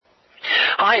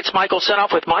Hi, it's Michael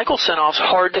Senoff with Michael Senoff's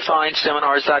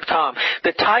HardToFindSeminars.com.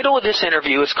 The title of this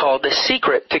interview is called The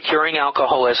Secret to Curing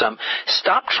Alcoholism.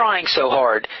 Stop trying so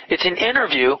hard. It's an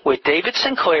interview with David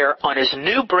Sinclair on his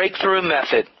new breakthrough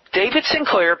method. David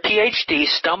Sinclair, Ph.D.,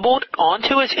 stumbled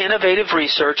onto his innovative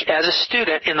research as a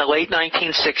student in the late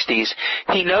 1960s.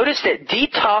 He noticed that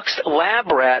detoxed lab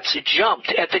rats jumped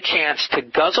at the chance to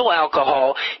guzzle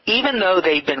alcohol even though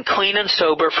they'd been clean and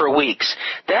sober for weeks.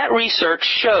 That research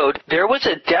showed there was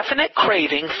a definite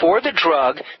craving for the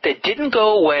drug that didn't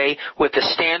go away with the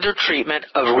standard treatment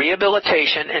of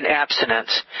rehabilitation and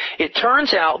abstinence. It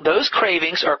turns out those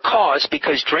cravings are caused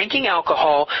because drinking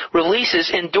alcohol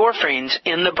releases endorphins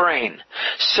in the brain.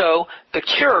 So the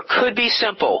cure could be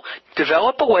simple.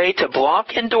 Develop a way to block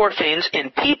endorphins,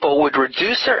 and people would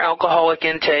reduce their alcoholic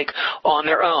intake on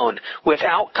their own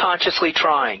without consciously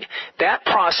trying. That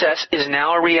process is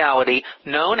now a reality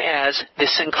known as the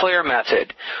Sinclair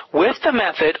method. With the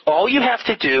method, all you have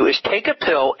to do is take a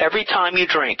pill every time you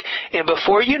drink, and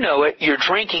before you know it, your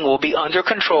drinking will be under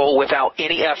control without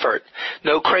any effort.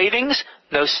 No cravings,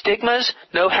 no stigmas,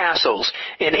 no hassles.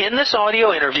 And in this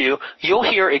audio interview, you'll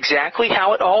hear exactly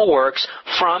how it all works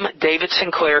from David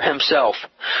Sinclair himself.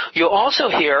 You'll also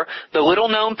hear the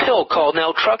little-known pill called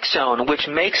naltrexone, which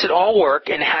makes it all work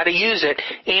and how to use it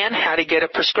and how to get a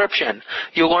prescription.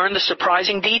 You'll learn the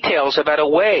surprising details about a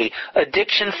way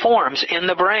addiction forms in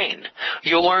the brain.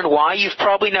 You'll learn why you've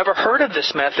probably never heard of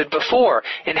this method before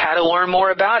and how to learn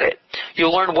more about it.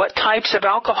 You'll learn what types of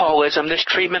alcoholism this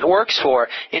treatment works for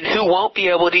and who won't be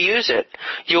able to use it.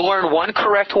 You'll learn one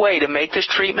correct way to make this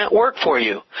treatment work for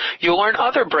you. You'll learn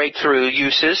other breakthrough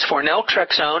uses for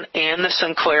naltrexone and the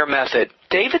Sinclair method.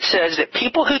 David says that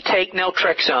people who take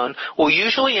naltrexone will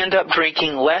usually end up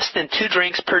drinking less than 2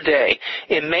 drinks per day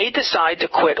and may decide to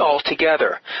quit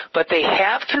altogether. But they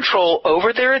have control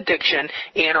over their addiction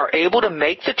and are able to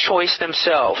make the choice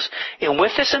themselves. And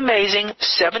with this amazing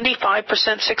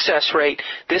 75% success rate,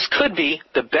 this could be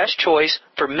the best choice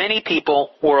for many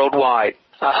people worldwide.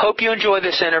 I hope you enjoy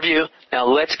this interview. Now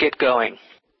let's get going.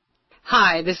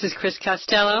 Hi, this is Chris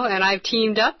Costello, and I've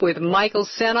teamed up with Michael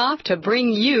Senoff to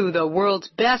bring you the world's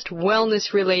best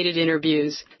wellness-related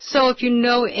interviews. So if you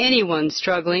know anyone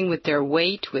struggling with their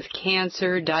weight, with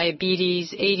cancer,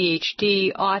 diabetes,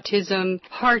 ADHD, autism,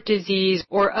 heart disease,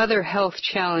 or other health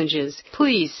challenges,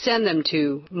 please send them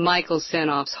to Michael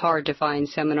Senoff's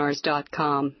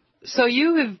HardToFindSeminars.com. So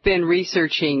you have been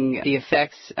researching the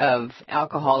effects of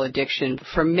alcohol addiction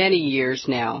for many years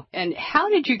now. And how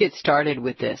did you get started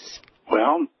with this?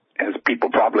 Well, as people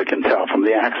probably can tell from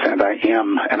the accent, I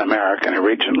am an American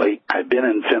originally. I've been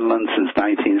in Finland since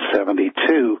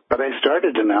 1972, but I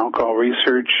started in alcohol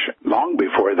research long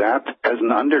before that as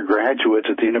an undergraduate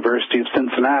at the University of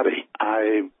Cincinnati.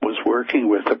 I was working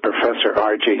with a Professor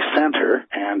R.J. Center,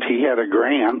 and he had a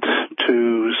grant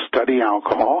to study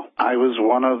alcohol. I was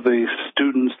one of the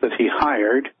students that he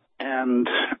hired, and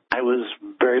I was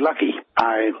very lucky.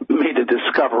 I made a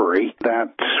discovery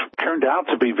that turned out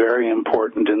to be very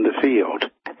important in the field.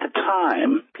 At the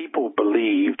time, people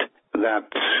believed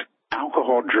that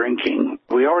alcohol drinking,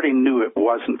 we already knew it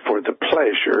wasn't for the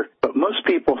pleasure, but most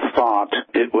people thought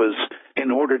it was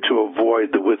in order to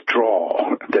avoid the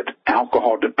withdrawal, that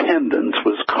alcohol dependence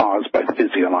was caused by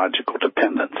physiological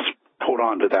dependence. Hold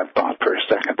on to that thought for a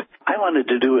second. I wanted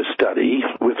to do a study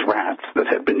with rats that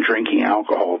had been drinking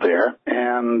alcohol there,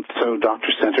 and so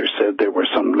Dr. Center said there were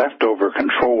some leftover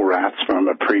control rats from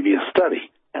a previous study,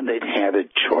 and they'd had a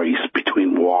choice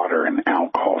between water and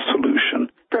alcohol solution.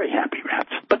 Very happy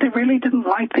rats. But they really didn't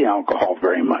like the alcohol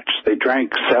very much. They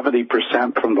drank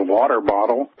 70% from the water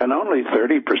bottle and only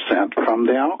 30% from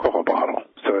the alcohol bottle.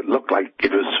 So it looked like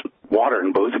it was water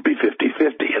and both would be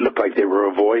 50-50. It looked like they were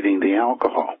avoiding the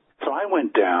alcohol. So I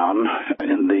went down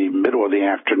in the middle of the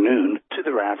afternoon to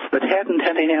the rats that hadn't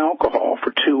had any alcohol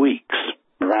for 2 weeks.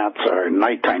 Rats are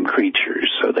nighttime creatures,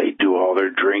 so they do all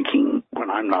their drinking when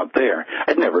I'm not there.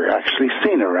 I'd never actually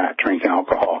seen a rat drink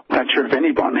alcohol. Not sure if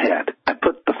anyone had. I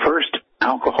put the first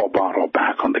alcohol bottle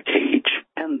back on the cage,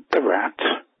 and the rat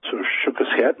sort of shook his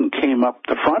head and came up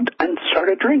the front and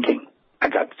started drinking. I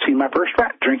got to see my first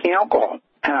rat drinking alcohol.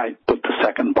 And I put the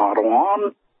second bottle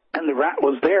on, and the rat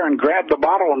was there and grabbed the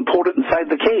bottle and pulled it inside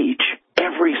the cage.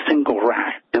 Every single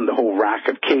rat in the whole rack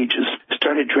of cages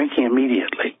started drinking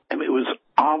immediately. And it was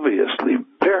obviously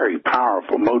very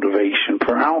powerful motivation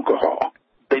for alcohol.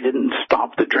 They didn't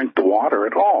stop to drink the water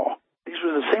at all. These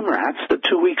were the same rats that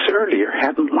 2 weeks earlier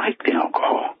hadn't liked the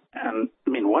alcohol. And,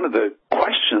 one of the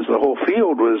questions of the whole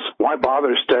field was, why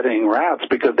bother studying rats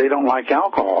because they don't like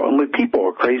alcohol? Only people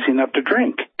are crazy enough to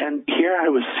drink. And here I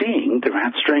was seeing the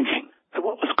rats drinking. So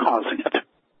what was causing it?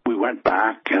 We went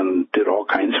back and did all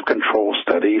kinds of control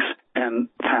studies and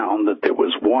found that there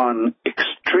was one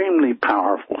extremely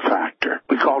powerful factor.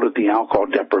 We called it the alcohol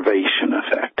deprivation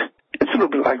effect. It's a little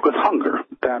bit like with hunger,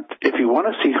 that if you want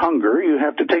to see hunger, you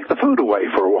have to take the food away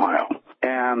for a while.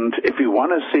 And if you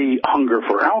want to see hunger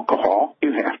for alcohol,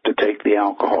 you have to take the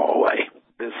alcohol away.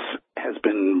 This has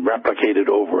been replicated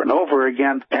over and over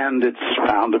again, and it's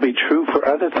found to be true for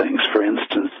other things. For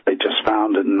instance, they just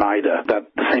found in NIDA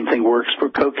that the same thing works for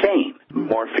cocaine,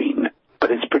 morphine, but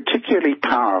it's particularly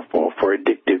powerful for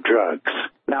addictive drugs.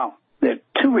 Now, there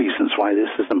are two reasons why this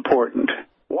is important.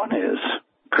 One is,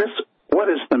 Chris, what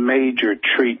is the major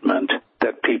treatment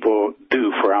that people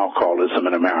do for alcoholism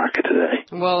in America today?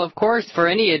 Well, of course, for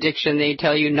any addiction, they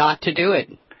tell you not to do it.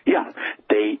 Yeah,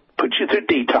 they put you through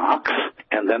detox,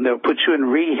 and then they'll put you in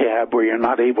rehab where you're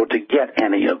not able to get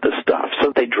any of the stuff.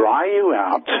 So they dry you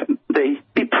out, they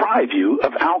deprive you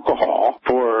of alcohol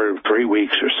for 3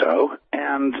 weeks or so,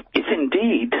 and if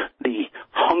indeed the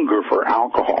hunger for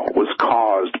alcohol was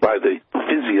caused by the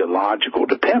physiological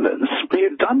dependence,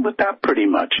 you're done with that pretty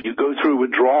much. You go through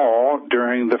withdrawal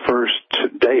during the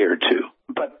first day or two.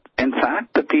 But in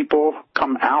fact, the people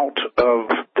come out of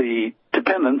the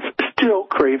dependence still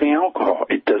craving alcohol.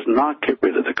 It does not get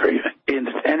rid of the craving. If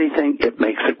anything, it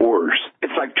makes it worse.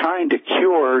 It's like trying to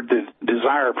cure the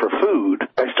desire for food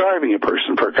by starving a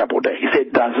person for a couple of days.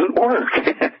 It doesn't work.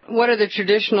 What are the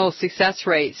traditional success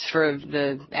rates for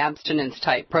the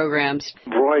abstinence-type programs?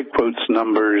 Roy quotes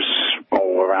numbers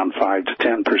around 5 to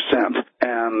 10%,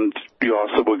 and you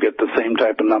also will get the same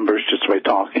type of numbers just by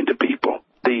talking to people.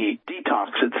 The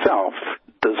detox itself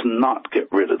does not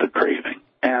get rid of the craving.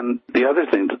 And the other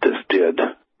thing that this did,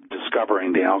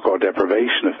 discovering the alcohol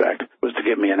deprivation effect, was to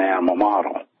give me an animal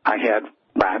model. I had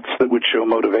rats that would show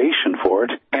motivation for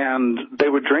it, and they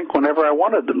would drink whenever I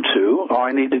wanted them to. All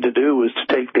I needed to do was to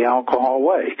take the alcohol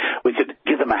away. We could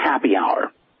give them a happy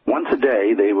hour. Once a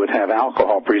day, they would have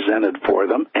alcohol presented for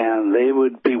them, and they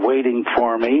would be waiting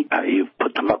for me. You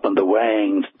put them up on the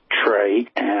weighing tray,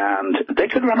 and they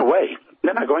could run away.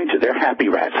 They're not going to. They're happy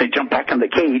rats. They jump back in the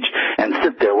cage and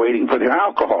sit there waiting for their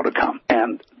alcohol to come.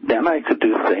 And then I could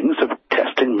do things of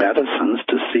testing medicines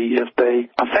to see if they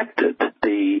affected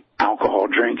the alcohol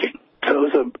drinking. So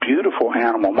it was a beautiful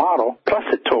animal model. Plus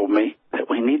it told me that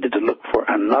we needed to look for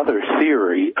another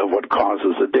theory of what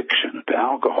causes addiction to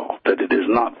alcohol, that it is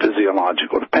not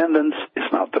physiological dependence,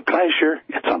 it's not the pleasure,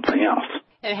 it's something else.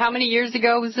 And how many years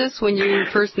ago was this when you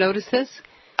first noticed this?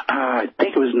 I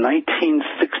think it was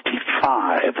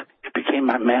 1965. It became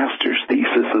my master's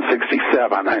thesis in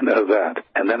 67, I know that.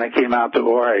 And then I came out to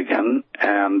Oregon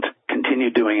and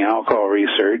continued doing alcohol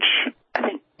research. I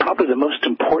think probably the most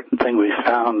important thing we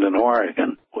found in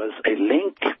Oregon was a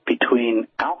link between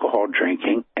alcohol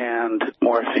drinking and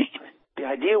morphine. The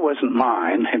idea wasn't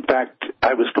mine. In fact,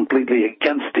 I was completely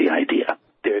against the idea.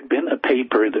 There had been a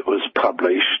paper that was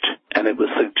published, and it was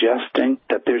suggesting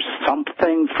that there's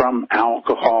something from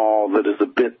alcohol that is a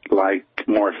bit like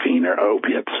morphine or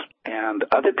opiates. And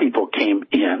other people came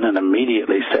in and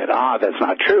immediately said, that's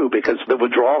not true because the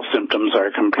withdrawal symptoms are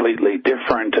completely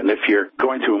different. And if you're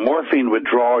going through a morphine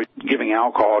withdrawal, giving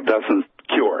alcohol doesn't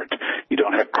cure it. You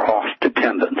don't have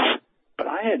cross-dependence. But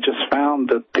I had just found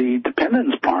that the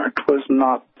dependence part was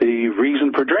not the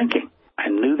reason for drinking. I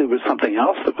knew there was something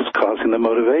else that was causing the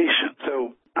motivation.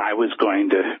 So I was going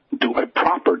to do a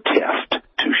proper test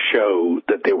to show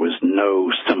that there was no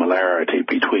similarity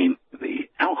between the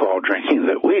alcohol drinking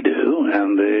that we do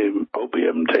and the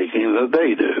opium taking that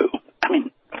they do. I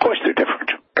mean, of course they're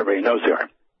different. Everybody knows they are.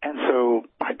 And so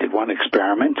I did one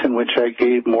experiment in which I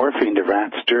gave morphine to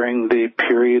rats during the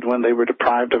period when they were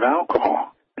deprived of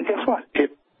alcohol. And guess what?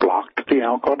 It blocked the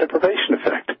alcohol deprivation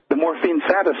effect. The morphine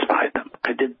satisfied them.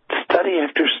 I did study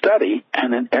after study,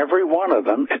 and in every one of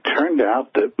them, it turned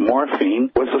out that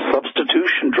morphine was a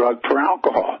substitution drug for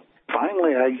alcohol.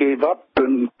 Finally, I gave up,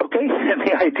 and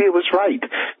the idea was right.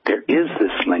 There is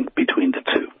this link between the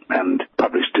two, and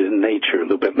published it in Nature a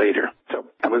little bit later. So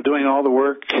I was doing all the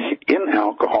work in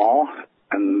alcohol,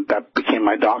 and that became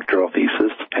my doctoral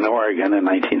thesis in Oregon in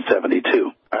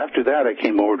 1972. After that, I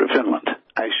came over to Finland.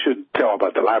 I should tell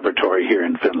about the laboratory here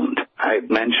in Finland. I had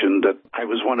mentioned that I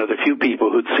was one of the few people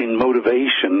who'd seen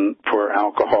motivation for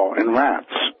alcohol in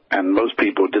rats, and most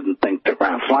people didn't think that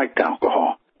rats liked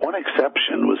alcohol. One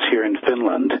exception was here in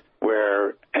Finland,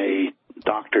 where a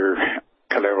Dr.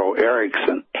 Calero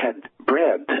Eriksson had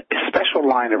bred a special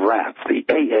line of rats, the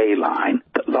AA line,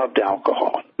 that loved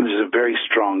alcohol. This is a very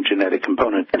strong genetic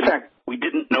component. In fact, we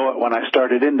didn't know it when I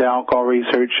started into alcohol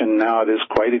research, and now it is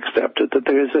quite accepted that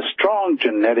there is a strong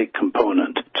genetic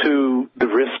component to the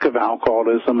risk of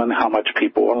alcoholism and how much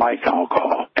people will like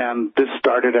alcohol. And And this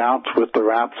started out with the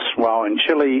rats while in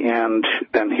Chile and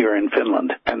then here in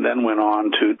Finland, and then went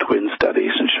on to twin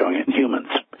studies and showing it in humans.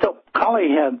 So Kali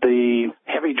had the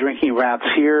heavy drinking rats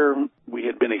here. We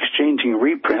had been exchanging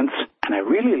reprints, and I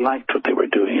really liked what they were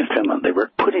doing in Finland. They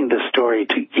were putting the story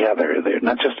together. They're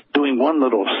not just doing one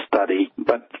little study,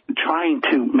 but trying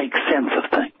to make sense of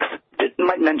things. I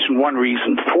might mention one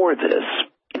reason for this.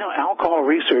 Alcohol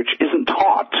research isn't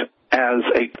taught as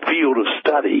a field of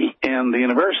study in the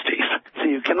universities. So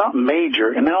you cannot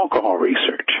major in alcohol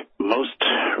research. Most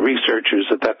researchers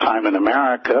at that time in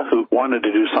America who wanted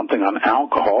to do something on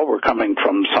alcohol were coming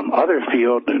from some other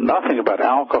field, knew nothing about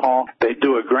alcohol. They'd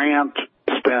do a grant,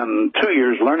 spend 2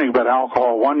 years learning about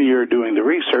alcohol, 1 year doing the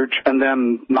research, and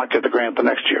then not get the grant the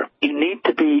next year. You need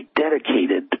to be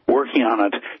dedicated, working on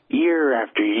it year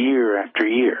after year after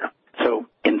year. So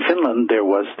in Finland, there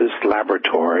was this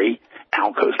laboratory,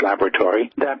 Alkos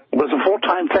Laboratory, that was a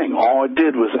full-time thing. All it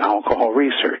did was alcohol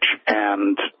research,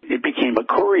 and it became a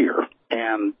career.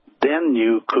 And then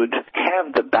you could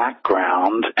have the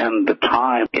background and the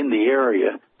time in the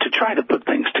area to try to put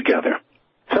things together.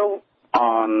 So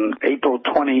on April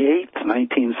 28th,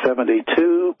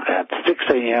 1972, at 6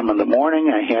 a.m. in the morning,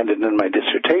 I handed in my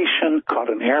dissertation, caught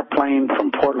an airplane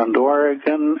from Portland,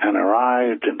 Oregon, and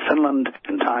arrived in Finland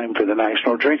in time for the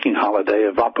national drinking holiday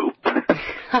of Vappu.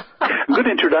 Good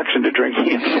introduction to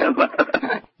drinking in Finland.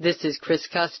 This is Chris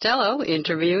Costello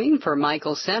interviewing for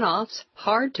Michael Senoff's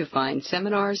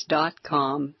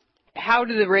HardToFindSeminars.com. How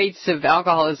do the rates of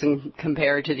alcoholism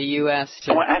compare to the U.S.?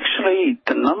 Well, actually,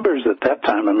 the numbers at that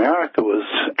time, America was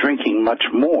drinking much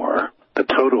more, the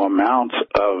total amount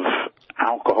of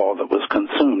alcohol that was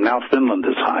consumed. Now Finland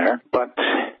is higher, but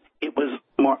it was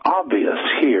more obvious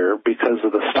here because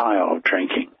of the style of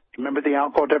drinking. Remember the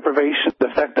alcohol deprivation, the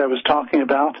effect I was talking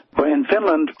about? Well, in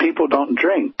Finland, people don't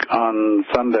drink on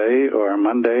Sunday or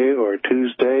Monday or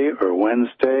Tuesday or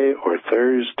Wednesday or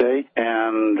Thursday,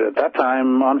 and at that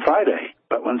time on Friday.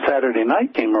 But when Saturday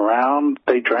night came around,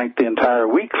 they drank the entire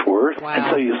week's worth, wow. And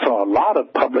so you saw a lot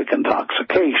of public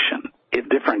intoxication. It's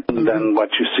different than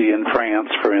what you see in France,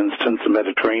 for instance, the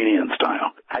Mediterranean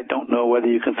style. I don't know whether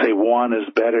you can say one is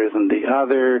better than the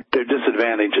other. There are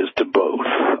disadvantages to both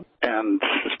and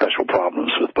special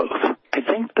problems with both. I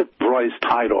think that Roy's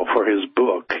title for his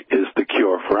book is The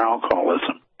Cure for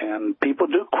Alcoholism. And people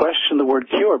do question the word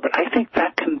cure, but I think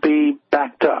that can be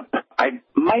backed up. I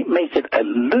might make it a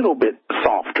little bit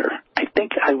softer. I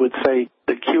think I would say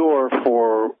the cure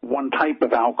for one type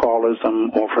of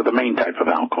alcoholism or for the main type of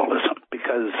alcoholism.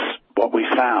 Because what we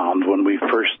found when we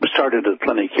first started a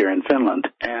clinic here in Finland,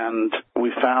 and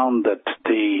we found that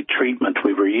the treatment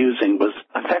we were using was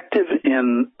effective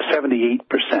in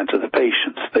 78% of the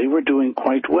patients. They were doing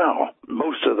quite well,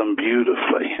 most of them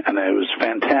beautifully, and it was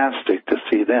fantastic to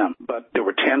see them. But there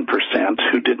were 10%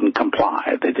 who didn't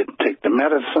comply. They didn't take the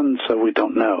medicine, so we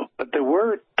don't know. But there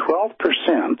were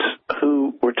 12%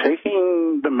 who were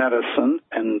taking the medicine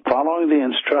and following the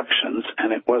instructions,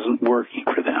 and it wasn't working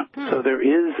for them. So there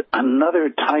is another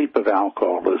type of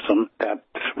alcoholism that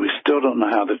we still don't know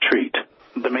how to treat.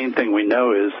 The main thing we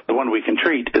know is the one we can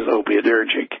treat is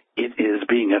opiatergic. It is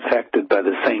being affected by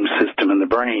the same system in the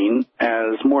brain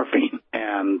as morphine,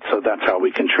 and so that's how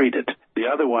we can treat it. The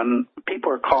other one,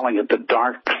 people are calling it the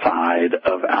dark side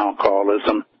of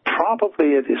alcoholism.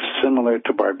 Probably it is similar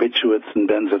to barbiturates and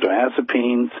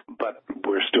benzodiazepines, but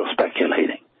we're still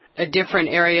speculating. A different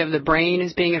area of the brain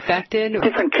is being affected?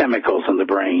 Different chemicals in the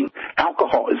brain.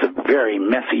 Alcohol is a very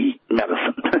messy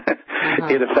medicine.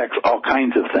 It affects all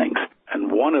kinds of things.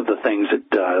 And one of the things it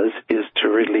does is to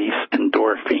release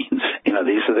endorphins.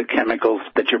 These are the chemicals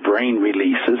that your brain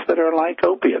releases that are like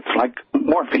opiates, like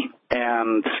morphine.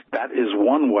 And that is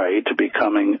one way to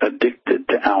becoming addicted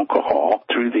to alcohol,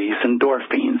 through these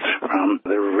endorphins, from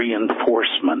the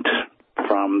reinforcement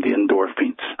from the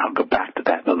endorphins. I'll go back to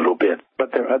that in a little bit.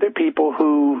 But there are other people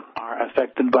who are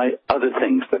affected by other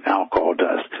things that alcohol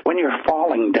does. When you're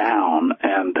falling down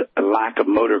and a lack of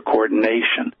motor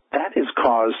coordination, that is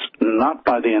caused not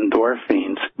by the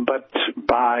endorphins, but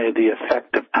by the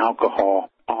effect of alcohol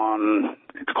on,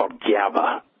 it's called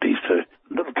GABA. These are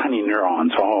little tiny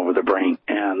neurons all over the brain,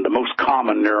 and the most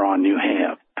common neuron you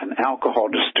have. And alcohol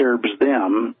disturbs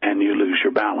them, and you lose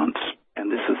your balance. And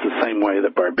this is the same way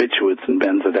that barbiturates and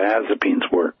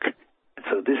benzodiazepines work.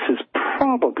 So this is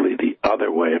probably the other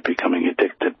way of becoming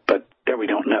addicted, but there we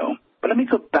don't know. But let me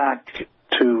go back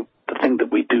to the thing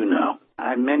that we do know.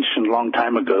 I mentioned a long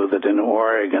time ago that in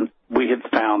Oregon, we had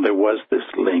found there was this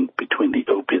link between the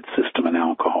opiate system and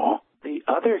alcohol. The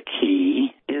other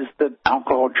key is that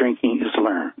alcohol drinking is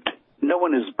learned. No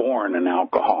one is born an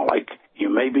alcoholic. You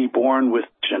may be born with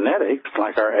genetics,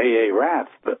 like our AA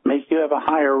rats, that make you have a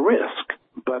higher risk.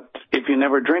 But if you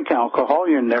never drink alcohol,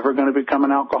 you're never going to become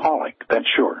an alcoholic, that's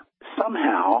sure.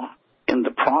 Somehow, in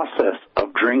the process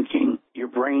of drinking, your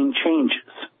brain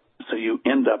changes. So you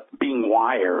end up being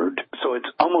wired. So it's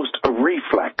almost a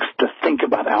reflex to think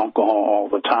about alcohol all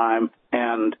the time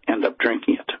and end up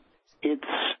drinking it. It's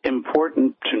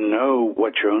important to know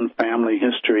what your own family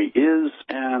history is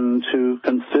and to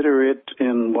consider it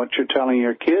in what you're telling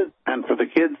your kids, and for the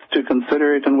kids to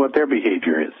consider it in what their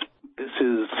behavior is. This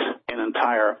is an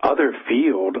entire other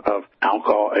field of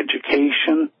alcohol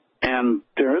education, and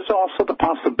there is also the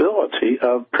possibility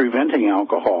of preventing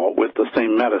alcohol with the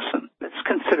same medicine. Let's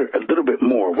consider a little bit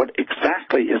more what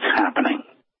exactly is happening.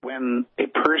 When a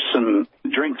person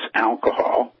drinks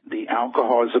alcohol, the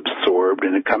alcohol is absorbed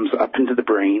and it comes up into the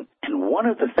brain, and one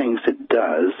of the things it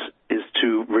does is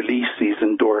to release these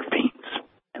endorphins.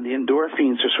 And the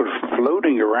endorphins are sort of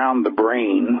floating around the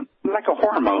brain like a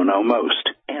hormone almost.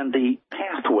 And the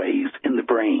pathways in the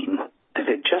brain that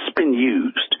had just been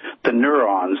used, the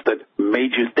neurons that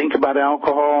made you think about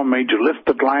alcohol, made you lift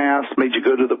the glass, made you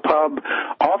go to the pub,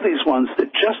 all these ones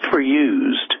that just were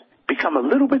used become a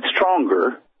little bit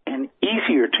stronger and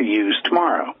easier to use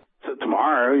tomorrow. So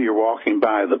tomorrow you're walking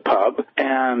by the pub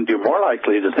and you're more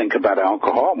likely to think about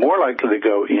alcohol, more likely to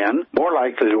go in, more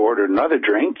likely to order another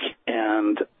drink,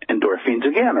 and endorphins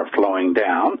again are flowing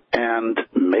down and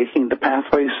making the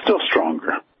pathways still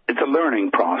stronger. It's a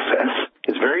learning process.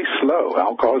 It's very slow.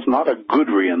 Alcohol is not a good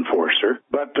reinforcer,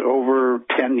 but over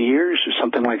 10 years or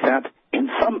something like that, in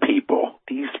some people,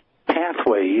 these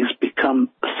pathways become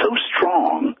so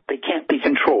strong they can't be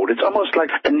controlled. It's almost like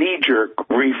a knee-jerk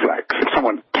reflex. If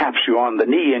someone taps you on the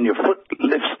knee and your foot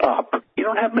lifts up, you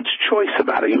don't have much choice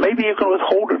about it. Maybe you can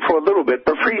withhold it for a little bit,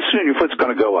 but pretty soon your foot's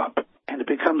going to go up. And it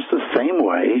becomes the same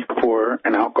way for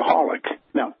an alcoholic.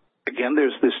 Now, again,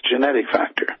 there's this genetic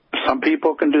factor. Some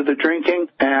people can do the drinking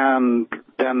and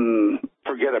then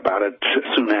forget about it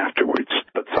soon afterwards.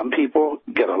 But some people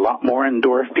get a lot more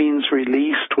endorphins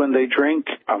released when they drink,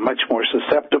 are much more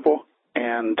susceptible,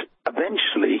 and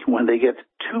eventually when they get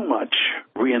too much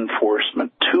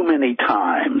reinforcement, too many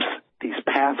times, these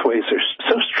pathways are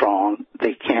so strong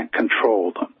they can't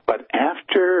control them. But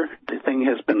after the thing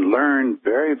has been learned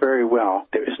very, very well,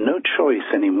 there is no choice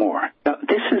anymore. Now,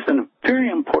 this is a very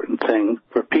important thing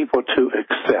for people to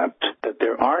accept, that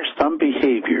there are some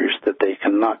behaviors that they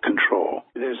cannot control.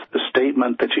 There's the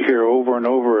statement that you hear over and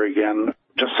over again,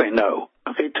 just say no.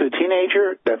 Okay, to a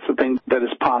teenager, that's the thing that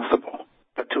is possible.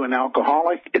 But to an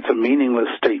alcoholic, it's a meaningless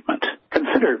statement.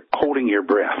 Consider holding your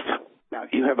breath. Now,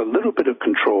 you have a little bit of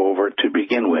control over it to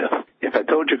begin with. If I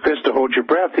told you, Chris, to hold your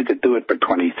breath, you could do it for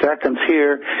 20 seconds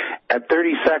here. At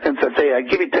 30 seconds, I say, I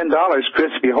give you $10,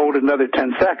 Chris, if you hold another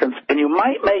 10 seconds. And you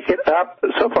might make it up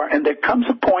so far. And there comes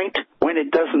a point when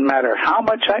it doesn't matter how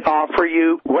much I offer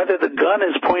you, whether the gun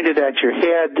is pointed at your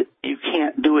head, you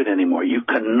can't do it anymore. You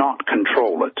cannot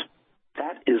control it.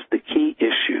 That is the key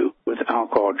issue with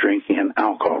alcohol drinking and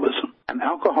alcoholism. An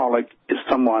alcoholic is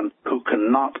someone who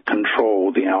cannot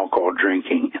control the alcohol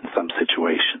drinking in some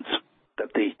situations.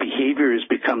 That the behavior has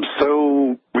become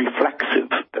so reflexive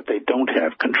that they don't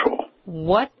have control.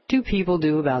 What do people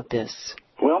do about this?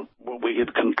 Well, what we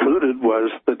had concluded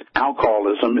was that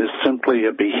alcoholism is simply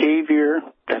a behavior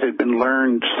that had been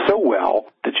learned so well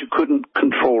that you couldn't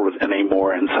control it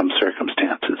anymore in some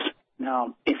circumstances.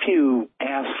 Now, if you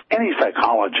ask any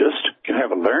psychologist, you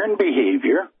have a learned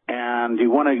behavior and you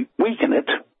want to weaken it,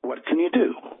 what can you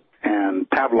do? And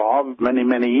Pavlov, many,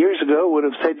 many years ago, would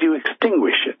have said you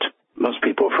extinguish it. Most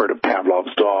people have heard of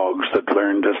Pavlov's dogs that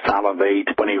learned to salivate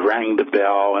when he rang the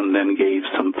bell and then gave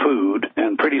some food,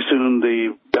 and pretty soon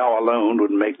the bell alone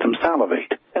would make them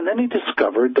salivate. And then he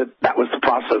discovered that that was the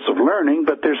process of learning,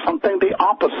 but there's something the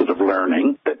opposite of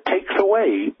learning that takes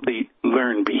away the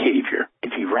learned behavior.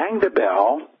 If he rang the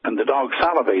bell and the dog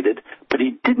salivated, but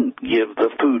he didn't give the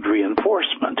food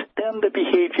reinforcement, then the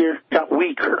behavior got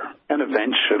weaker. And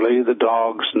eventually the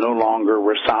dogs no longer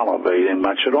were salivating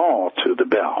much at all to the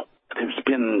bell. There's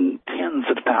been tens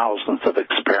of thousands of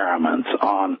experiments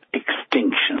on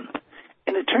extinction.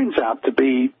 And it turns out to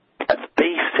be a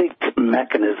basic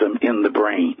mechanism in the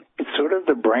brain. It's sort of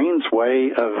the brain's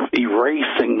way of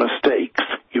erasing mistakes.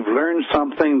 You've learned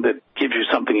something that gives you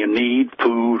something you need,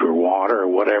 food or water or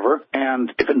whatever,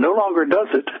 and if it no longer does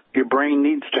it, your brain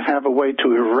needs to have a way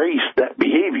to erase that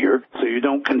behavior so you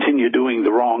don't continue doing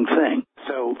the wrong thing.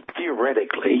 So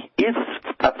theoretically, if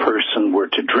a person were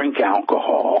to drink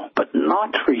alcohol but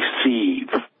not receive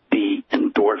the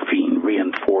endorphin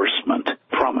reinforcement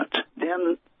from it,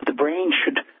 then the brain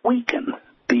should weaken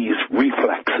these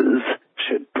reflexes,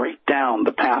 should break down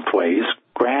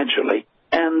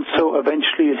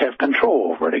eventually you'd have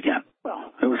control over it again.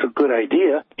 Well, it was a good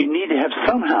idea. You need to have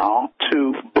somehow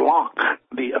to block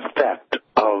the effect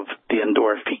of the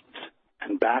endorphins.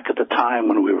 And back at the time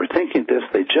when we were thinking this,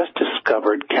 they just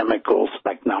discovered chemicals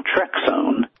like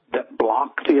naltrexone that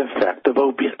block the effect of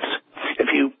opiates. If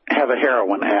you have a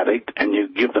heroin addict and you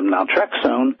give them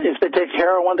naltrexone, if they take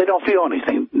heroin, they don't feel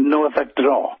anything, no effect at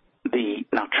all. The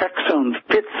naltrexone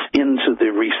fits into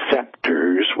the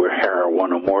receptors where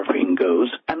heroin or morphine goes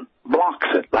and blocks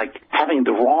it, like having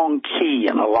the wrong key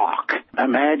in a lock.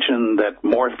 Imagine that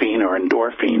morphine or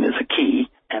endorphin is a key,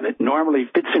 and it normally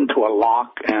fits into a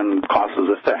lock and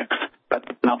causes effects. But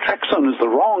naltrexone is the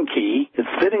wrong key. It's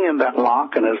sitting in that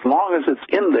lock, and as long as it's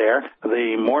in there,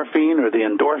 the morphine or the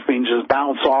endorphins just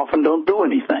bounce off and don't do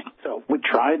anything. So we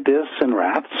tried this in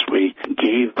rats. We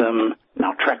gave them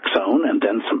naltrexone and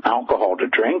then some alcohol to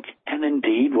drink. And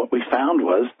indeed, what we found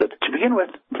was that to begin with,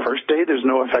 the first day there's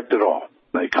no effect at all.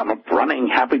 They come up running,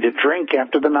 happy to drink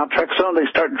after the naltrexone. They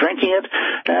start drinking it,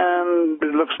 and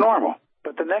it looks normal.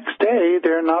 But the next day,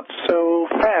 they're not so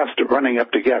fast at running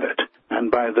up to get it. And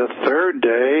by the third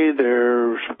day,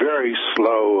 they're very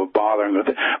slow of bothering with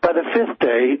it. By the fifth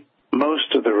day,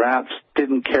 most of the rats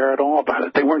didn't care at all about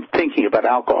it. They weren't thinking about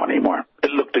alcohol anymore. It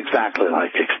looked exactly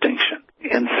like extinction.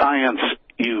 In science,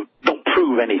 you don't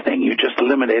prove anything. You just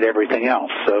eliminate everything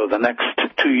else. So the next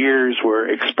 2 years were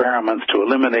experiments to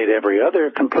eliminate every other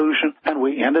conclusion, and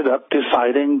we ended up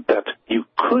deciding that you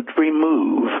could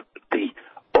remove the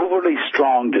overly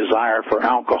strong desire for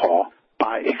alcohol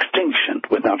by extinction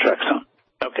with naltrexone.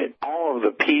 Okay, all of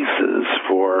the pieces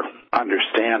for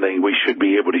understanding we should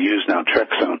be able to use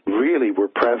naltrexone really were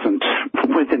present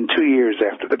within 2 years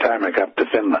after the time I got to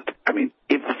Finland. I mean,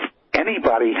 if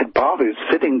anybody had bothered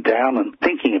sitting down and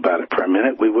thinking about it for a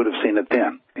minute, we would have seen it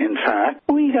then. In fact,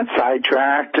 we got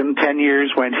sidetracked, and 10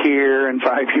 years went here, and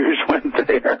 5 years went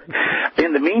there.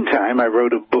 In the meantime, I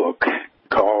wrote a book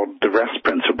called The Rest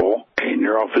Principle, a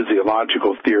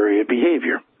neurophysiological theory of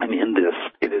behavior. And in this,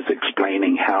 it is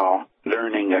explaining how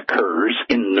learning occurs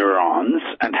in neurons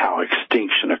and how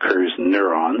extinction occurs in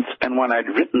neurons. And when I'd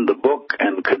written the book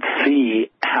and could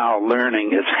see how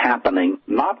learning is happening,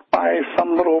 not by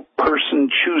some little person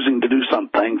choosing to do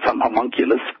something, some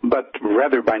homunculus, but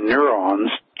rather by neurons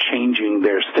changing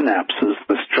their synapses,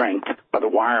 the strength, by the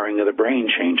wiring of the brain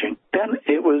changing, then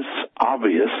it was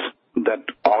obvious that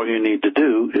all you need to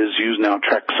do is use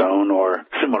naltrexone or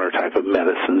similar type of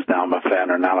medicines, nalmefene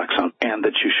or naloxone, and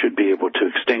that you should be able to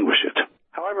extinguish it.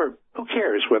 However, who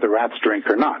cares whether rats drink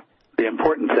or not? The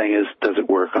important thing is, does it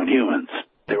work on humans?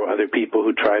 There were other people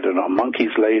who tried it on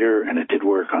monkeys later, and it did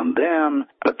work on them,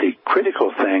 but the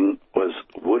critical thing was,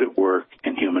 would it work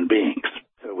in human beings?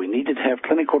 So we needed to have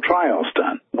clinical trials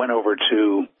done. Went over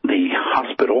to the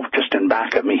hospital just in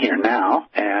back of me here now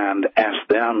and asked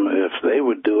them if they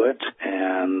would do it,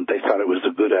 and they thought it was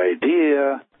a good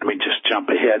idea. Let me just jump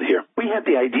ahead here. We had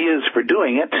the ideas for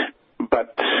doing it,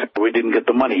 but we didn't get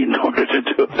the money in order to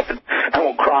do it. I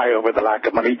won't cry over the lack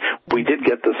of money. We did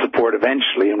get the support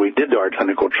eventually, and we did our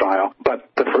clinical trial. But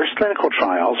the first clinical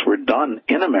trials were done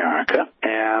in America,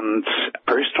 and the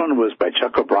first one was by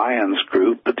Chuck O'Brien's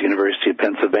group at the University of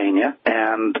Pennsylvania,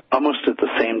 and almost at the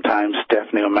same time,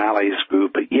 Stephanie O'Malley's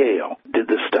group at Yale did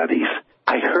the studies.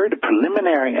 I heard a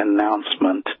preliminary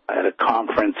announcement at a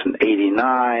conference in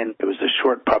 89. It was a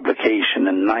short publication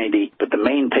in 90, but the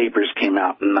main papers came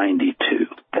out in 92.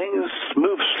 Things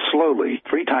move slowly,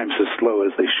 3 times as slow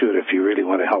as they should if you really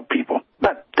want to help people.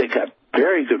 But they got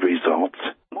very good results.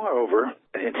 Moreover,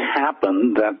 it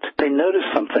happened that they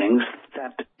noticed some things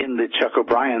that in the Chuck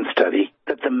O'Brien study,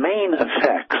 that the main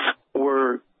effects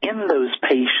were in those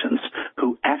patients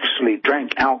who actually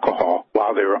drank alcohol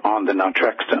while they were on the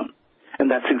naltrexone. And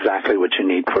that's exactly what you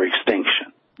need for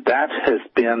extinction. That has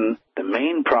been the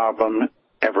main problem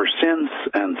ever since,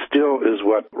 and still is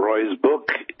what Roy's book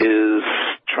is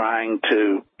trying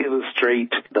to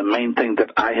illustrate, the main thing that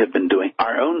I have been doing.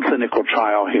 Our own clinical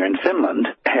trial here in Finland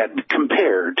had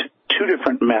compared 2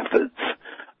 different methods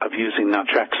of using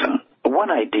naltrexone. One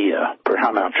idea for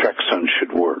how naltrexone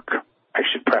should work, I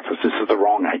should preface this is the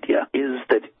wrong idea, is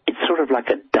that it's sort of like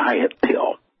a diet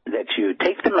pill, that you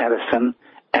take the medicine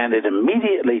and it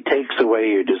immediately takes away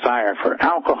your desire for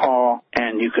alcohol,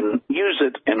 and you can use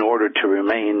it in order to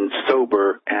remain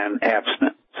sober and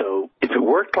abstinent. So if it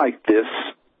worked like this,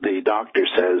 the doctor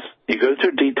says, you go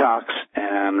through detox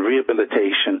and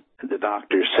rehabilitation. The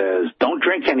doctor says, don't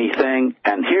drink anything,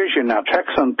 and here's your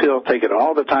naltrexone pill, take it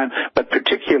all the time, but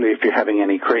particularly if you're having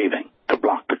any craving, to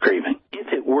block the craving.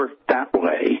 If it worked that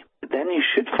way, then you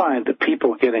should find that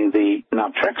people getting the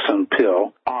naltrexone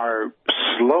pill are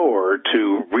slower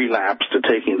to relapse to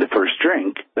taking the first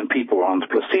drink than people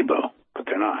placebo, but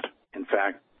they're not. In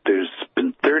fact, there's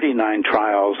been 39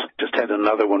 trials, just had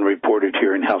another one reported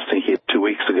here in Helsinki 2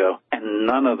 weeks ago, and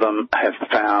none of them have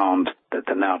found that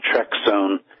the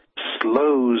naltrexone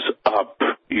slows up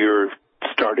your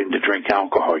starting to drink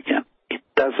alcohol again. It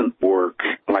doesn't work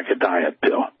like a diet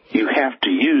pill. You have to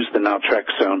use the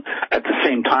naltrexone at the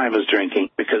same time as drinking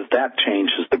because that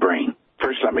changes the brain.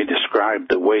 First, let me describe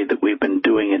the way that we've been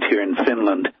doing it here in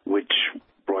Finland, which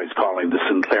Roy's calling the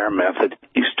Sinclair method.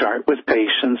 You start with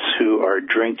patients who are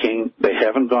drinking. They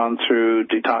haven't gone through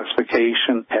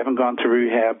detoxification, haven't gone through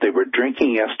rehab. They were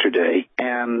drinking yesterday,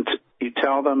 and you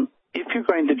tell them, if you're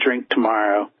going to drink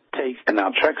tomorrow, take a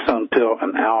naltrexone pill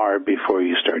an hour before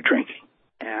you start drinking.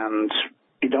 And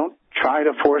you don't try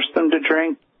to force them to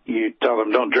drink. You tell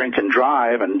them don't drink and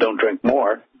drive and don't drink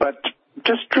more, but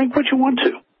just drink what you want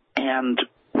to. And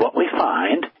what we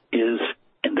find is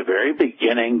in the very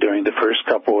beginning, during the first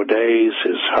couple of days,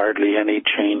 is hardly any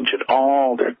change at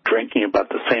all. They're drinking about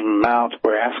the same amount.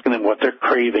 We're asking them what their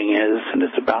craving is, and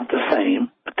it's about the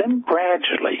same. But then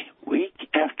gradually, week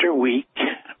after week,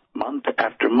 month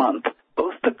after month,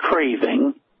 both the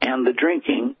craving and the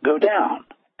drinking go down.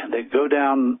 And they go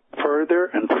down further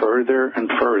and further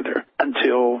and further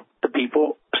until the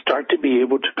people start to be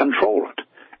able to control it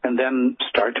and then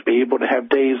start to be able to have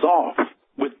days off.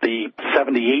 With the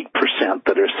 78%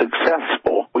 that are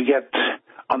successful, we get,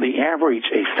 on the average,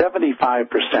 a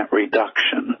 75%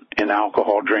 reduction in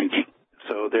alcohol drinking.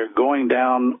 So they're going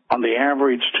down, on the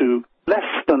average, to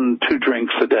less than 2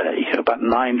 drinks a day, about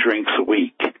 9 drinks a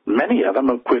week. Many of them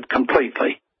have quit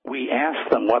completely. We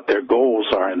asked them what their goals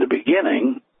are in the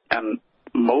beginning, and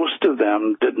most of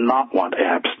them did not want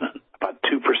abstinence. About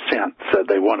 2% said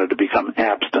they wanted to become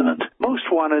abstinent. Most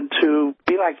wanted to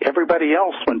be like everybody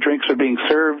else when drinks are being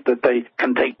served, that they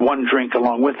can take 1 drink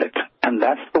along with it. And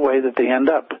that's the way that they end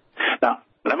up. Now,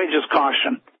 let me just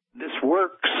caution. This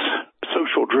works,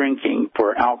 social drinking,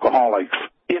 for alcoholics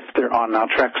if they're on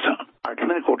naltrexone. Our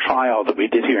clinical trial that we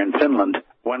did here in Finland,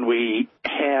 when we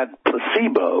had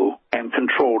placebo and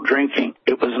controlled drinking,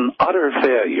 it was an utter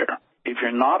failure. If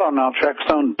you're not on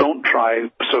naltrexone, don't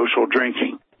try social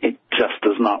drinking. It just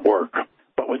does not work.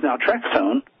 But with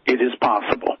naltrexone, it is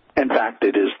possible. In fact,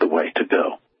 it is the way to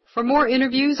go. For more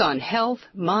interviews on health,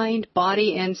 mind,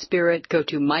 body, and spirit, go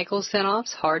to Michael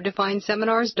Senoff's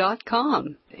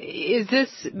HardToFindSeminars.com. Is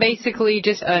this basically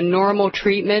just a normal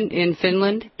treatment in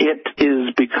Finland? It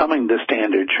is becoming the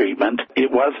standard treatment.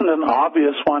 It wasn't an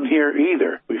obvious one here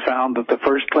either. We found that the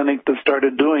first clinic that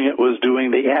started doing it was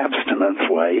doing the abstinence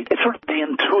way. It's sort of the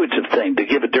intuitive thing to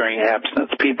give it during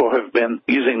abstinence. People have been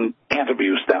using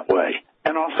antabuse that way.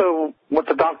 And also, what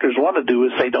the doctors want to do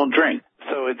is say, don't drink.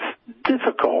 So it's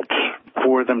difficult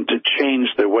for them to change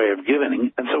their way of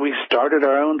giving. And so we started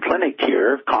our own clinic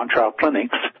here, Contrail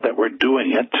Clinics, that were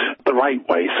doing it the right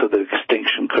way so that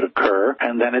extinction could occur.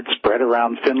 And then it spread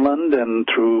around Finland and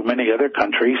through many other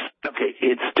countries. Okay,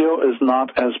 it still is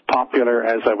not as popular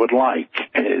as I would like.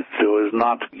 It still is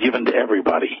not given to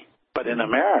everybody. But in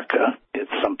America,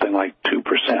 it's something like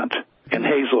 2%. In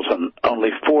Hazleton, only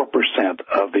 4%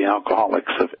 of the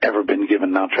alcoholics have ever been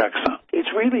given naltrexone. It's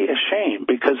really a shame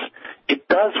because it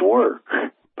does work,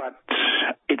 but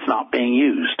it's not being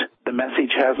used. The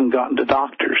message hasn't gotten to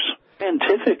doctors.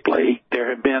 Scientifically, there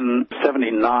have been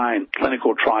 79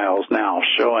 clinical trials now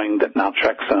showing that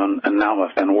naltrexone and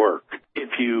nalmefene work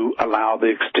if you allow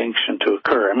the extinction to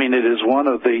occur. I mean, it is one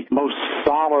of the most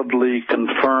solidly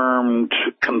confirmed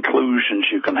conclusions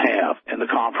you can have. In the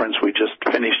conference we just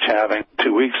finished having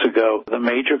 2 weeks ago, the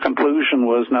major conclusion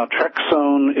was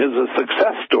naltrexone is a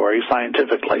success story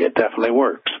scientifically. It definitely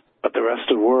works. But the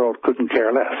rest of the world couldn't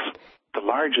care less. The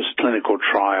largest clinical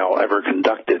trial ever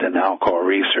conducted in alcohol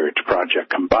research, Project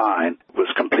Combine,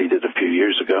 was completed a few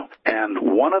years ago. And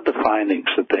one of the findings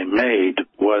that they made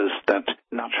was that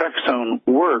naltrexone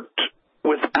worked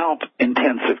without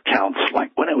intensive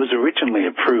counseling. When it was originally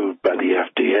approved by the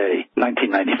FDA in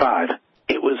 1995,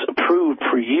 it was approved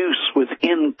for use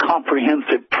within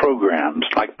comprehensive programs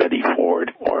like Betty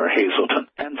Ford or Hazleton.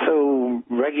 And so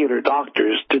regular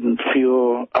doctors didn't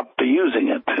feel up to using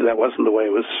it. That wasn't the way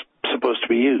it was supposed to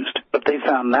be used. But they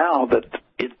found now that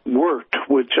it worked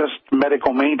with just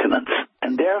medical maintenance.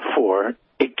 And therefore,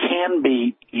 it can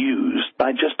be used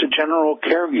by just a general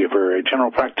caregiver, a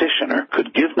general practitioner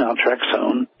could give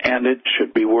naltrexone, and it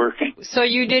should be working. So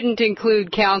you didn't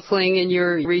include counseling in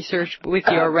your research with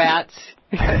your rats?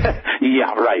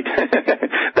 Yeah, right.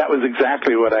 That was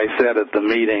exactly what I said at the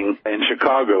meeting in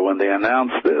Chicago when they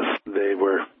announced this. They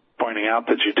were pointing out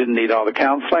that you didn't need all the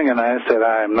counseling, and I said,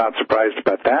 I'm not surprised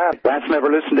about that. Rats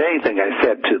never listened to anything I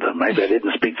said to them. Maybe I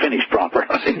didn't speak Finnish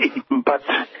properly. But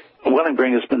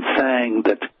Wellingbrink has been saying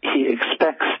that he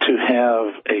expects to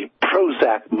have a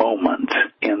Prozac moment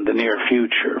in the near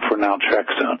future for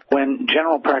naltrexone when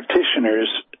general practitioners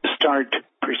start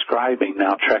prescribing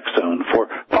naltrexone for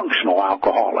functional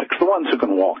alcoholics, the ones who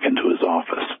can walk into his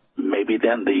office. Maybe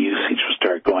then the usage will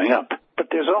start going up. But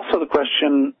there's also the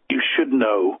question, you should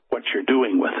know what you're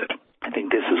doing with it. I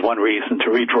think this is one reason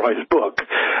to read Roy's book,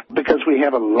 because we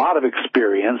have a lot of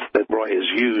experience that Roy has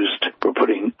used for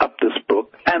putting up this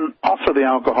book, and also the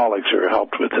alcoholics who are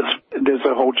helped with this. There's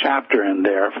a whole chapter in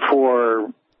there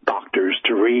for doctors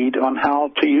to read on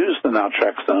how to use the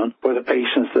naltrexone for the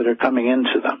patients that are coming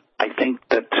into them. I think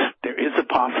that there is a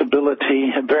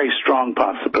possibility, a very strong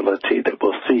possibility, that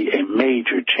we'll see a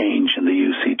major change in the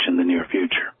usage in the near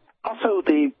future. Also,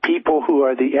 the people who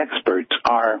are the experts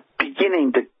are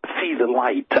beginning to see the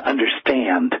light, to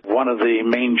understand. One of the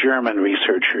main German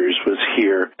researchers was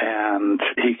here, and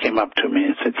he came up to me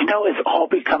and said, it's all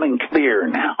becoming clear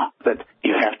now that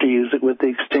you have to use it with the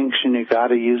extinction, you got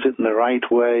to use it in the right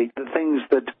way. The things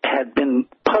that had been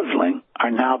puzzling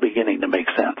are now beginning to make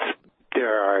sense.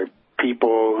 There are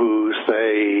people who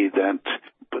say that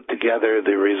put together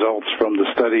the results from the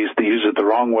studies to use it the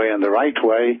wrong way and the right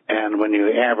way, and when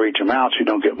you average them out, you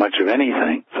don't get much of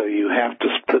anything. So you have to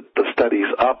split the studies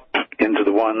up into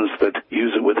the ones that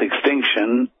use it with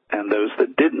extinction and those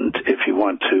that didn't if you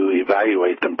want to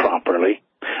evaluate them properly.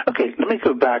 Okay, let me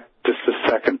go back just a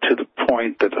second to the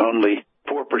point that only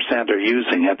 4% are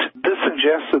using it. This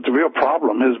suggests that the real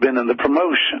problem has been in the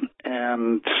promotion,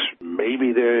 and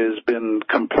maybe there has been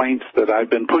complaints that I've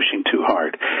been pushing too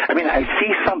hard. I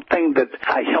see something that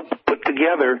I helped put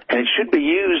together, and it should be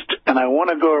used, and I want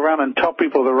to go around and tell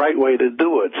people the right way to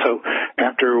do it. So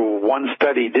after one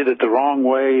study did it the wrong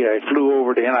way, I flew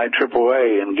over to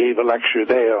NIAAA and gave a lecture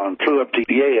there, and flew up to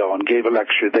Yale and gave a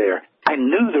lecture there. I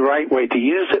knew the right way to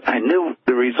use it. I knew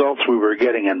the results we were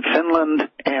getting in Finland.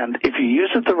 And if you use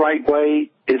it the right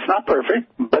way, it's not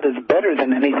perfect, but it's better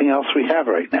than anything else we have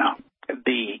right now.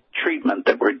 The treatment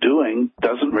that we're doing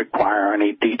doesn't require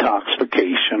any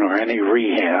detoxification or any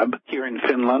rehab. Here in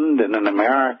Finland and in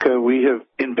America, we have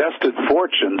invested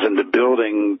fortunes into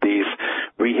building these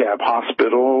rehab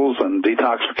hospitals and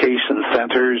detoxification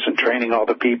centers and training all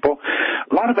the people.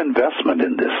 A lot of investment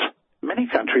in this. Many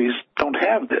countries don't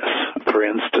have this. For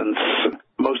instance,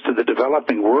 most of the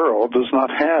developing world does not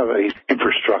have an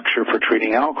infrastructure for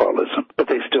treating alcoholism, but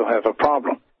they still have a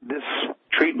problem. This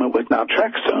treatment with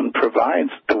naltrexone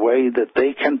provides a way that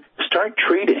they can start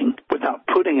treating without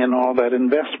putting in all that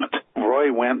investment.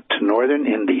 Roy went to northern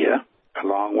India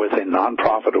along with a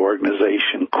nonprofit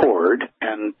organization, CORD,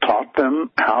 and taught them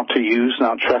how to use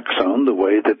naltrexone the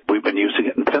way that we've been using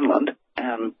it in Finland.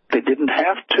 And they didn't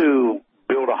have to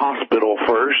build a hospital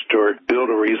first or build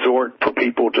a resort for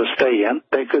people to stay in.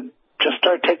 They could just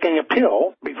start taking a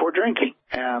pill before drinking,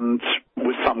 and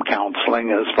with some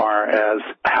counseling as far as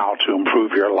how to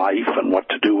improve your life and what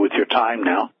to do with your time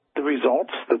now. The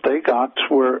results that they got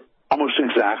were almost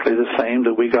exactly the same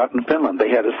that we got in Finland. They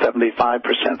had a 75%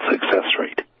 success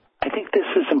rate. I think this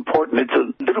is important.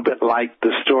 It's a little bit like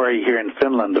the story here in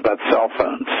Finland about cell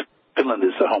phones. Finland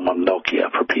is the home of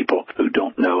Nokia for people who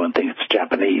don't know and think it's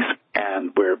Japanese,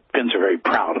 and where Finns are very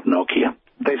proud of Nokia.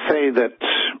 They say that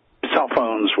cell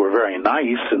phones were very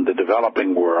nice in the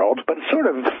developing world, but sort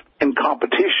of in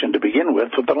competition to begin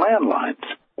with the landlines.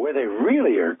 Where they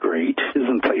really are great is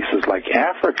in places like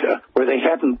Africa, where they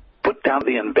hadn't put down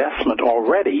the investment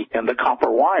already in the copper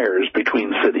wires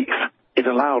between cities. It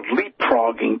allowed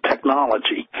leapfrogging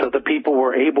technology, so that people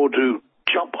were able to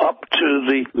jump up to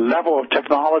the level of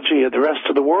technology of the rest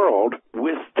of the world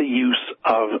with the use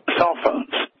of cell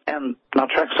phones. And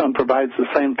naltrexone provides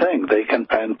the same thing. They can,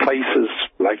 in places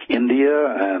like India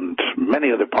and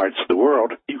many other parts of the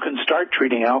world, you can start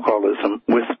treating alcoholism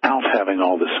without having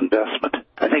all this investment.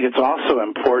 I think it's also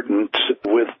important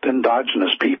with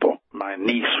endogenous people. My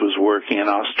niece was working in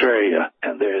Australia,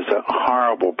 and there's a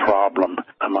horrible problem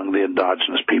among the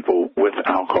endogenous people with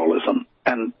alcoholism.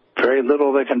 And very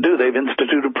little they can do. They've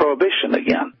instituted prohibition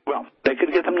again. Well, they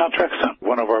could get them naltrexone.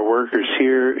 One of our workers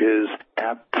here is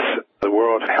at the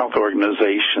World Health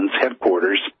Organization's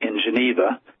headquarters in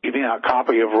Geneva, giving out a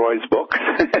copy of Roy's book,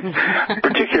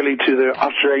 particularly to the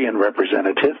Australian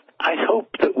representative. I hope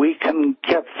that we can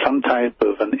get some type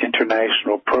of an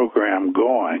international program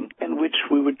going in which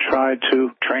we would try to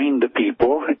train the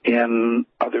people in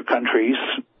other countries,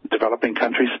 developing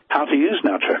countries, how to use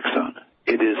naltrexone.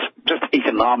 It is just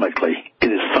economically,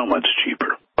 it is so much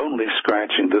cheaper. Only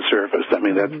scratching the surface. I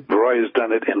mean, that Roy has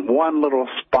done it in one little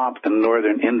spot in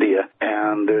northern India,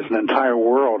 and there's an entire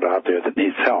world out there that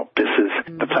needs help. This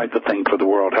is the type of thing for the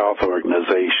World Health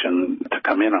Organization to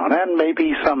come in on, and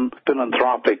maybe some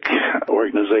philanthropic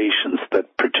organizations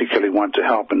that particularly want to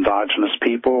help indigenous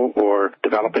people or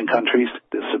developing countries.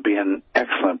 This would be an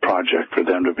excellent project for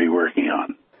them to be working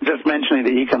on. Just mentioning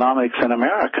the economics in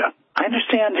America. I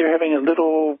understand you're having a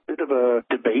little bit of a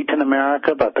debate in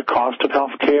America about the cost of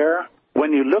health care.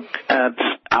 When you look at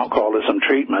alcoholism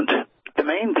treatment, the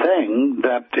main thing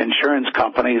that insurance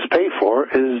companies pay for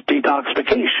is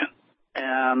detoxification.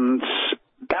 And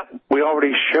that we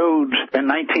already showed in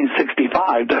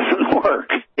 1965 doesn't work.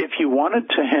 If you wanted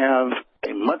to have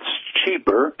a much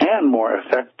cheaper and more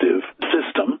effective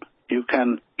system, you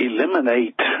can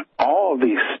eliminate all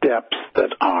these steps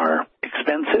that are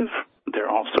expensive. They're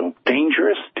also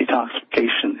dangerous.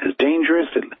 Detoxification is dangerous.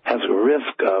 It has a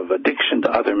risk of addiction to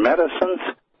other medicines.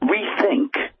 Rethink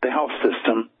the health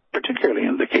system, particularly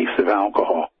in the case of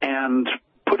alcohol, and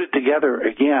put it together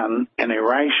again in a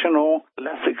rational,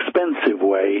 less expensive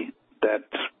way that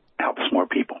helps more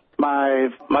people. My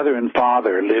mother and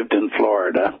father lived in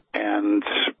Florida, and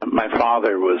my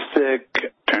father was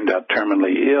sick, turned out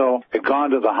terminally ill, had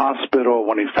gone to the hospital.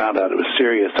 When he found out it was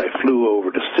serious, I flew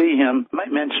over to see him. I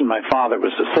might mention my father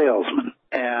was a salesman,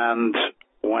 and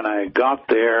when I got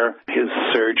there, his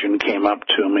surgeon came up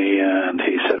to me and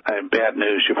he said, I have bad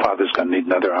news, your father's going to need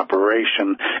another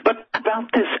operation. But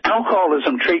about this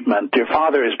alcoholism treatment your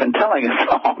father has been telling us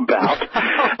all about,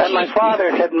 and my father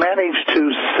had managed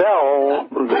to sell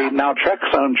the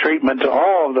naltrexone treatment to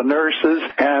all of the nurses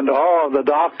and all of the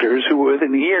doctors who were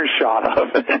within earshot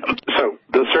of him. So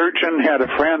the surgeon had a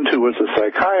friend who was a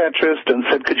psychiatrist and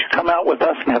said, could you come out with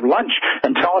us and have lunch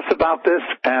and tell us about this?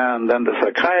 And then the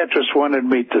psychiatrist wanted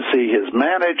me to see his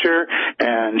manager,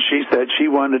 and she said she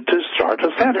wanted to start a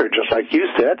center, just like you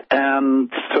said.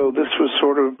 And so this was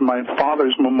sort of my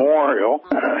father's memorial.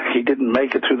 He didn't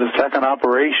make it through the second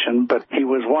operation, but he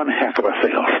was one heck of a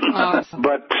salesman. Awesome.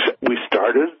 But we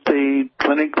started the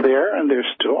clinic there, and they're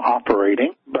still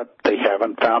operating, but they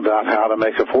haven't found out how to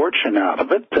make a fortune out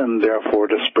of it, and therefore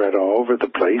to spread all over the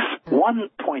place. One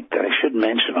point that I should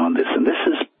mention on this, and this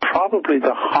is probably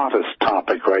the hottest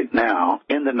topic right now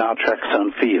in the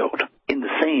naltrexone field. In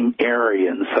the same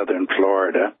area in southern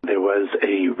Florida, there was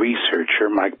a researcher,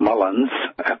 Mike Mullins,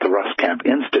 at the Ruskamp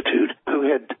Institute,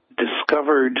 who had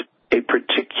discovered a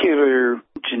particular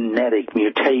genetic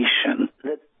mutation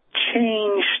that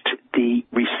changed the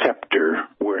receptor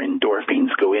where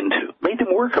endorphins go into, made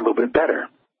them work a little bit better.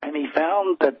 And he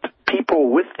found that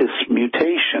people with this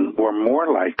mutation were more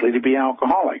likely to be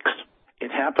alcoholics.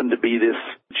 It happened to be this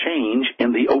change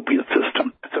in the opiate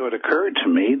system. So it occurred to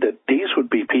me that these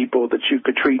would be people that you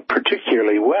could treat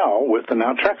particularly well with the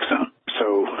naltrexone.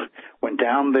 So went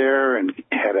down there and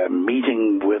had a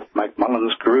meeting with Mike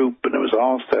Mullins' group, and it was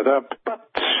all set up, but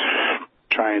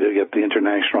trying to get the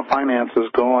international finances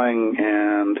going,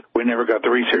 and we never got the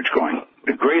research going.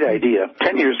 A great idea.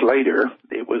 10 years later,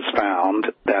 it was found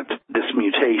that this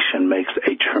mutation makes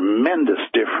a tremendous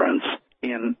difference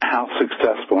in how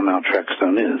successful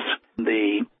naltrexone is.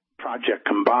 The Project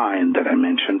Combined that I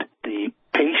mentioned, the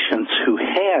patients who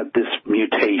had this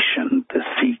mutation, the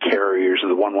C carriers of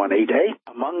the 118A,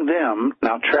 among them,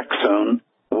 naltrexone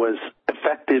was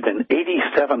effective in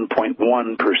 87.1%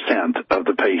 of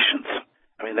the patients.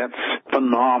 I mean, that's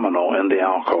phenomenal in the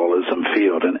alcoholism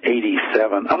field, an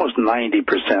 87, almost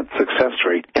 90% success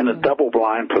rate in a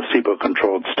double-blind,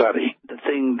 placebo-controlled study. The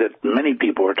thing that many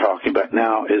people are talking about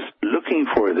now is looking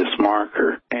for this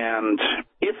marker, and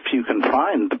if you can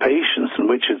find the patients in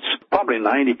which it's probably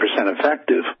 90%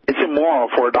 effective, it's immoral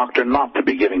for a doctor not to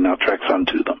be giving naltrexone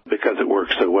to them because it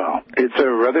works so well. It's a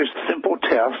rather simple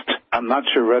test. I'm not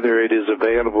sure whether it is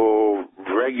available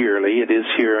regularly. It is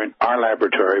here in our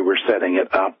laboratory. We're setting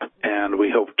it up, and we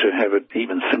hope to have it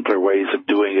even simpler ways of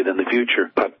doing it in the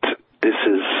future. But this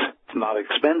is not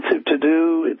expensive to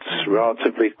do. It's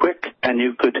relatively quick, and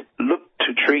you could look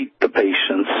to treat the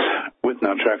patients with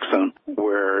naltrexone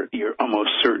where you're almost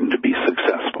certain to be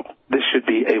successful. This should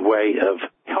be a way of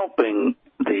helping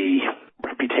the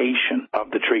reputation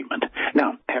of the treatment.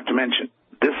 Now, I have to mention,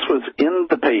 this was in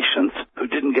the patients who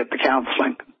didn't get the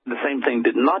counseling. The same thing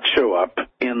did not show up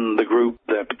in the group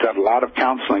that got a lot of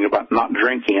counseling about not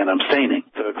drinking and abstaining.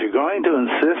 So if you're going to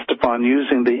insist upon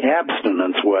using the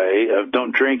abstinence way of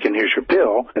don't drink and here's your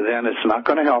pill, then it's not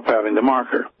going to help having the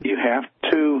marker. You have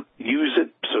to use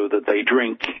it so that they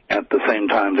drink at the same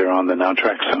time they're on the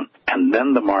naltrexone. And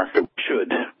then the marker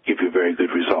should give you very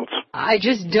good results. I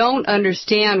just don't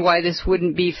understand why this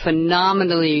wouldn't be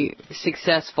phenomenally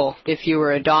successful if you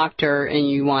were a doctor and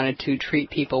you wanted to treat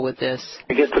people with this.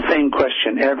 I get the same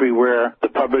question everywhere. The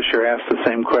publisher asked the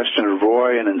same question of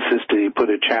Roy and insisted he put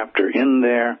a chapter in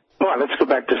there. Well, let's go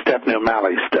back to Stephanie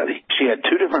O'Malley's study. She had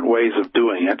two different ways of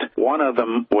doing it. One of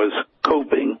them was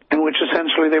coping, in which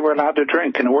essentially they were allowed to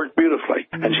drink, and it worked beautifully.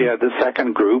 And she had the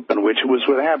second group in which it was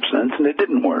with abstinence, and it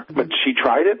didn't work. But she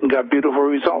tried it and got beautiful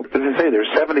results. As I say, there's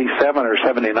 77 or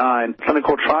 79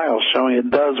 clinical trials showing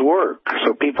it does work.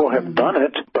 So people have done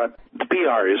it, but the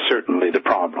PR is certainly the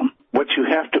problem. What you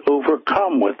have to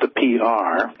overcome with the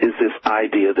PR is this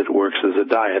idea that it works as a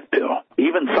diet pill.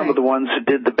 Even some of the ones who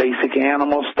did the basic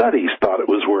animal studies thought it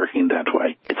was working that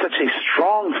way. It's such a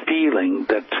strong feeling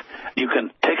that you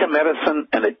can take a medicine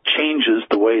and it changes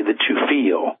the way that you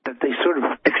feel, that they sort of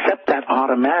accept that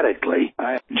automatically.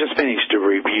 I just finished a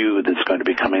review that's going to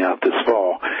be coming out this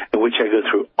fall, in which I go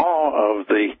through all of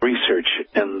the research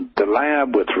in the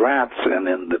lab with rats and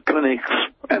in the clinics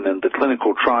and in the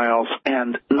clinical trials,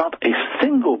 and not a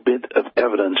single bit of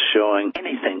evidence showing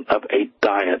anything of a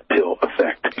diet pill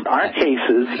effect. There are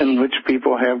cases in which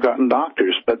people have gotten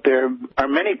doctors, but there are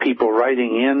many people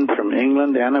writing in from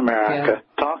England and America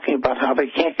talking about how they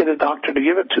can't get a doctor to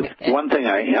give it to. One thing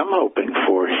I am hoping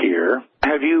for here,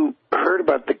 have you heard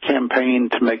about the campaign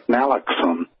to make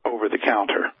naloxone over the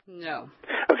counter? No.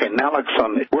 Okay,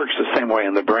 naloxone works the same way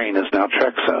in the brain as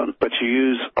naltrexone, but you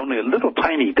use only a little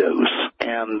tiny dose,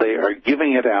 and they are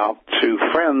giving it out to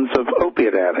friends of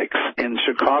opiate addicts. In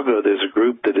Chicago, there's a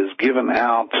group that has given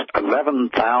out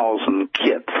 11,000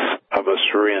 kits of a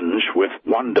syringe with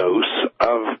one dose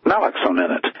of naloxone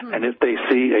in it. And if they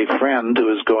see a friend who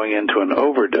is going into an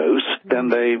overdose, then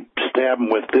they stab them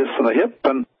with this in the hip,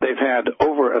 and they've had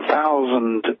over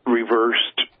 1,000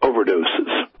 reversed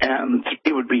overdoses. And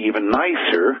it would be even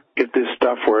nicer if this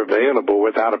stuff were available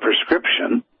without a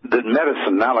prescription. The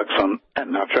medicine, naloxone,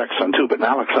 and naltrexone too, but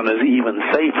naloxone is even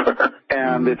safer.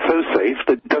 And it's so safe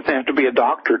that it doesn't have to be a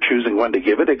doctor choosing when to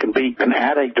give it. It can be an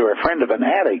addict or a friend of an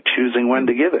addict choosing when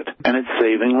to give it. And it's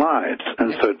saving lives.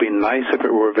 And so it'd be nice if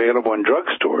it were available in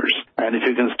drugstores. And if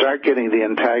you can start getting the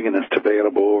antagonist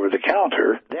available over the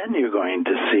counter, then you're going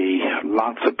to see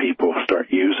lots of people start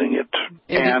using it.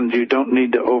 And you don't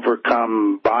need to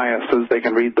overcome biases. They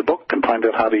can read the book and find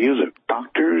out how to use it.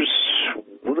 Doctors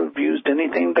would have used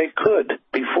anything they could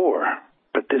before,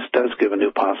 but this does give a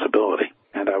new possibility,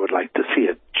 and I would like to see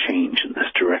it change in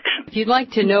this direction. If you'd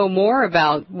like to know more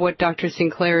about what Dr.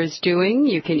 Sinclair is doing,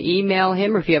 you can email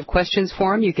him, or if you have questions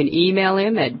for him, you can email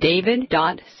him at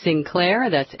david.sinclair,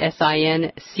 that's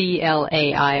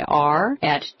SINCLAIR,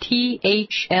 at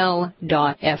thl.fi.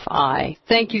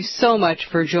 Thank you so much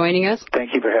for joining us.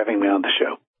 Thank you for having me on the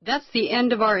show. That's the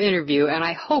end of our interview, and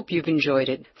I hope you've enjoyed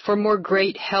it. For more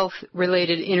great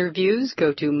health-related interviews,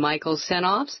 go to Michael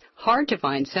Senoff's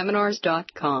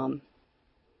hardtofindseminars.com.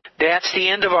 That's the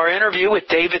end of our interview with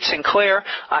David Sinclair.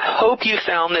 I hope you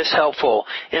found this helpful.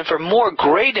 And for more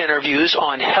great interviews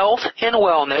on health and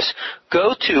wellness,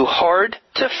 go to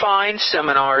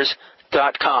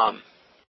hardtofindseminars.com.